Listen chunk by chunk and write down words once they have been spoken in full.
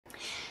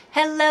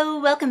Hello,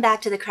 welcome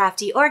back to the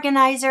Crafty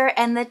Organizer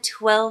and the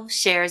 12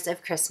 Shares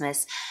of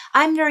Christmas.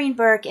 I'm Noreen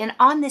Burke, and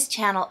on this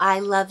channel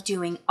I love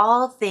doing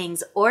all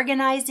things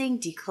organizing,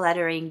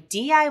 decluttering,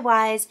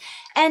 DIYs,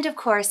 and of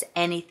course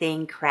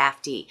anything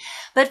crafty.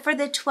 But for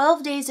the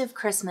 12 days of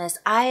Christmas,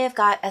 I have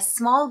got a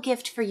small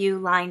gift for you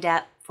lined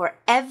up for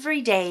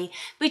every day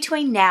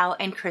between now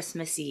and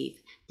Christmas Eve.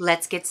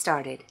 Let's get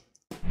started.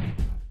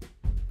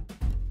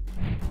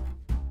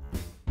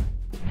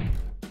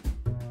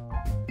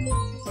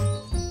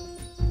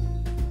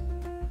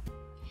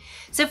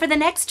 So for the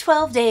next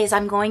 12 days,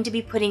 I'm going to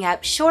be putting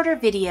up shorter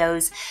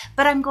videos,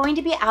 but I'm going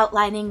to be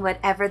outlining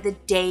whatever the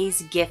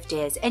day's gift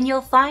is. And you'll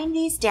find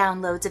these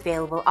downloads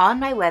available on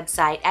my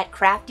website at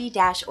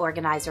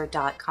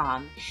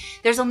crafty-organizer.com.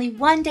 There's only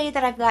one day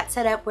that I've got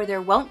set up where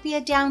there won't be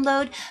a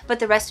download, but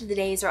the rest of the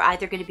days are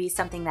either going to be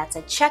something that's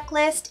a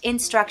checklist,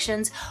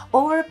 instructions,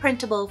 or a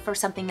printable for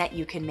something that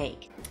you can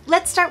make.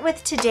 Let's start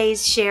with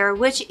today's share,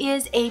 which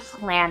is a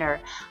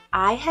planner.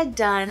 I had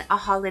done a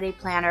holiday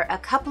planner a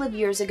couple of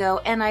years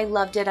ago and I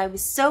loved it. I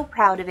was so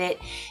proud of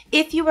it.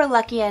 If you were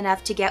lucky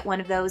enough to get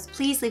one of those,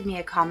 please leave me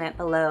a comment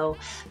below.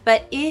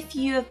 But if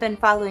you have been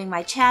following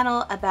my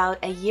channel, about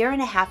a year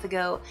and a half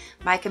ago,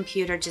 my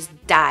computer just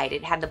died.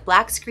 It had the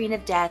black screen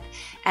of death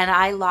and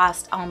I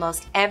lost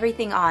almost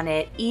everything on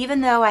it.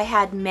 Even though I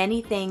had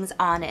many things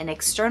on an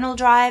external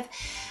drive,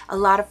 a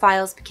lot of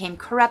files became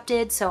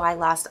corrupted, so I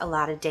lost a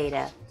lot of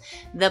data.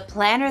 The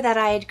planner that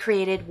I had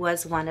created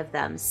was one of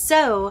them.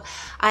 So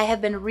I have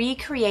been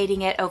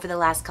recreating it over the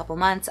last couple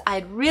months.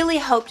 I'd really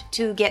hoped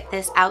to get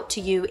this out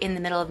to you in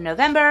the middle of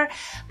November,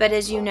 but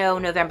as you know,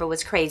 November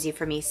was crazy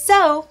for me.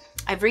 So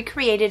I've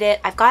recreated it.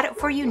 I've got it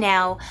for you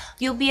now.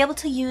 You'll be able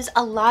to use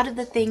a lot of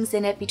the things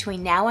in it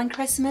between now and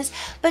Christmas,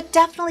 but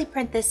definitely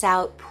print this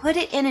out, put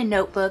it in a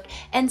notebook,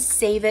 and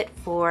save it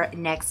for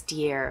next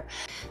year.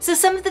 So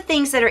some of the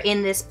things that are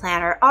in this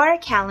planner are a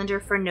calendar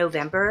for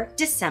November,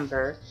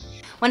 December.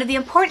 One of the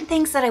important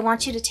things that I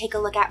want you to take a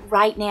look at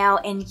right now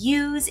and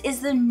use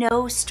is the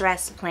no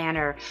stress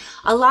planner.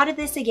 A lot of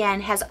this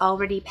again has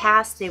already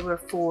passed. They were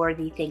for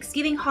the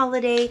Thanksgiving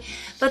holiday,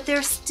 but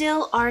there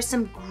still are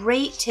some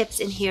great tips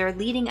in here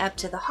leading up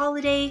to the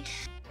holiday,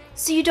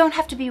 so you don't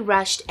have to be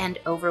rushed and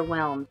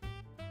overwhelmed.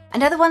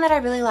 Another one that I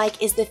really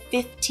like is the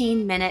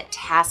 15-minute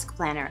task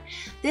planner.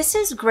 This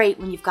is great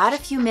when you've got a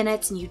few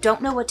minutes and you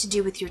don't know what to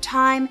do with your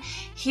time.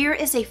 Here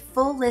is a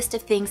full list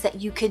of things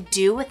that you could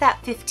do with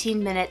that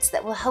 15 minutes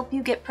that will help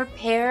you get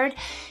prepared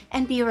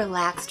and be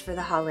relaxed for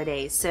the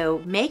holidays.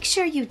 So make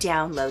sure you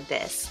download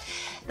this.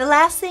 The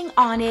last thing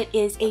on it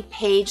is a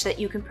page that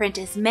you can print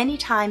as many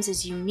times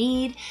as you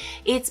need.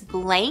 It's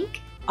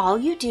blank. All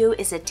you do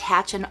is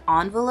attach an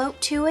envelope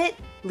to it,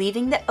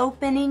 leaving the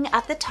opening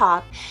at the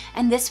top,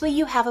 and this way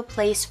you have a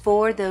place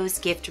for those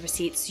gift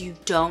receipts so you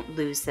don't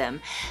lose them.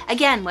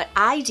 Again, what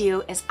I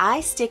do is I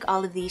stick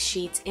all of these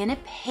sheets in a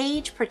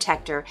page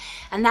protector,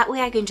 and that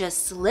way I can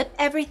just slip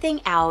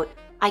everything out.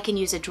 I can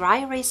use a dry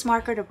erase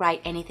marker to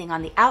write anything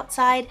on the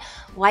outside,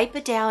 wipe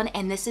it down,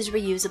 and this is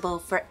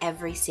reusable for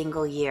every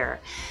single year.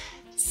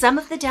 Some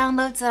of the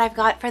downloads that I've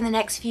got for the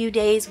next few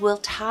days will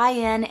tie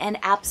in and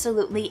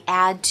absolutely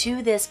add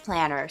to this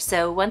planner.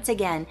 So once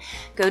again,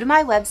 go to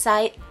my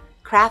website,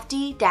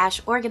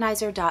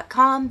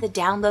 crafty-organizer.com. The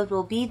download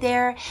will be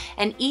there,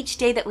 and each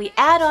day that we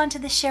add on to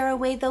the share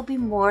away, there'll be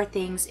more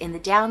things in the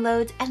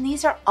downloads, and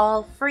these are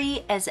all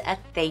free as a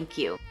thank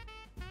you.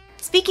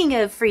 Speaking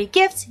of free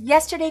gifts,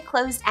 yesterday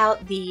closed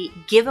out the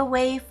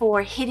giveaway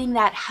for hitting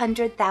that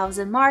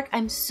 100,000 mark.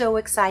 I'm so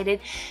excited.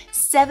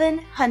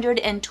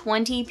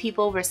 720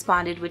 people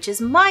responded, which is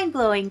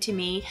mind-blowing to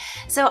me.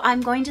 So I'm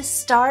going to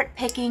start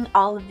picking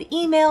all of the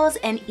emails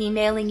and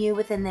emailing you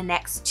within the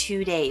next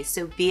 2 days.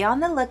 So be on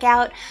the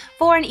lookout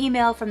for an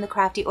email from the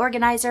Crafty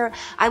Organizer.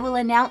 I will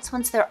announce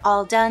once they're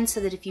all done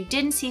so that if you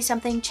didn't see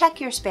something, check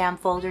your spam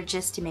folder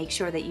just to make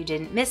sure that you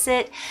didn't miss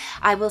it.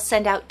 I will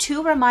send out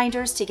 2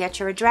 reminders to get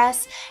your address.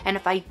 And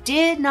if I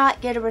did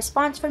not get a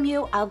response from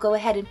you, I'll go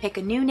ahead and pick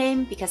a new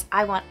name because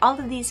I want all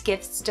of these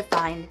gifts to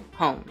find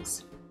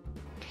homes.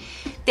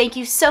 Thank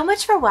you so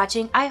much for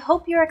watching. I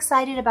hope you're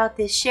excited about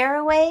this share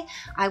away.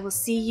 I will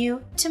see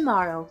you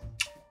tomorrow.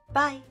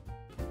 Bye.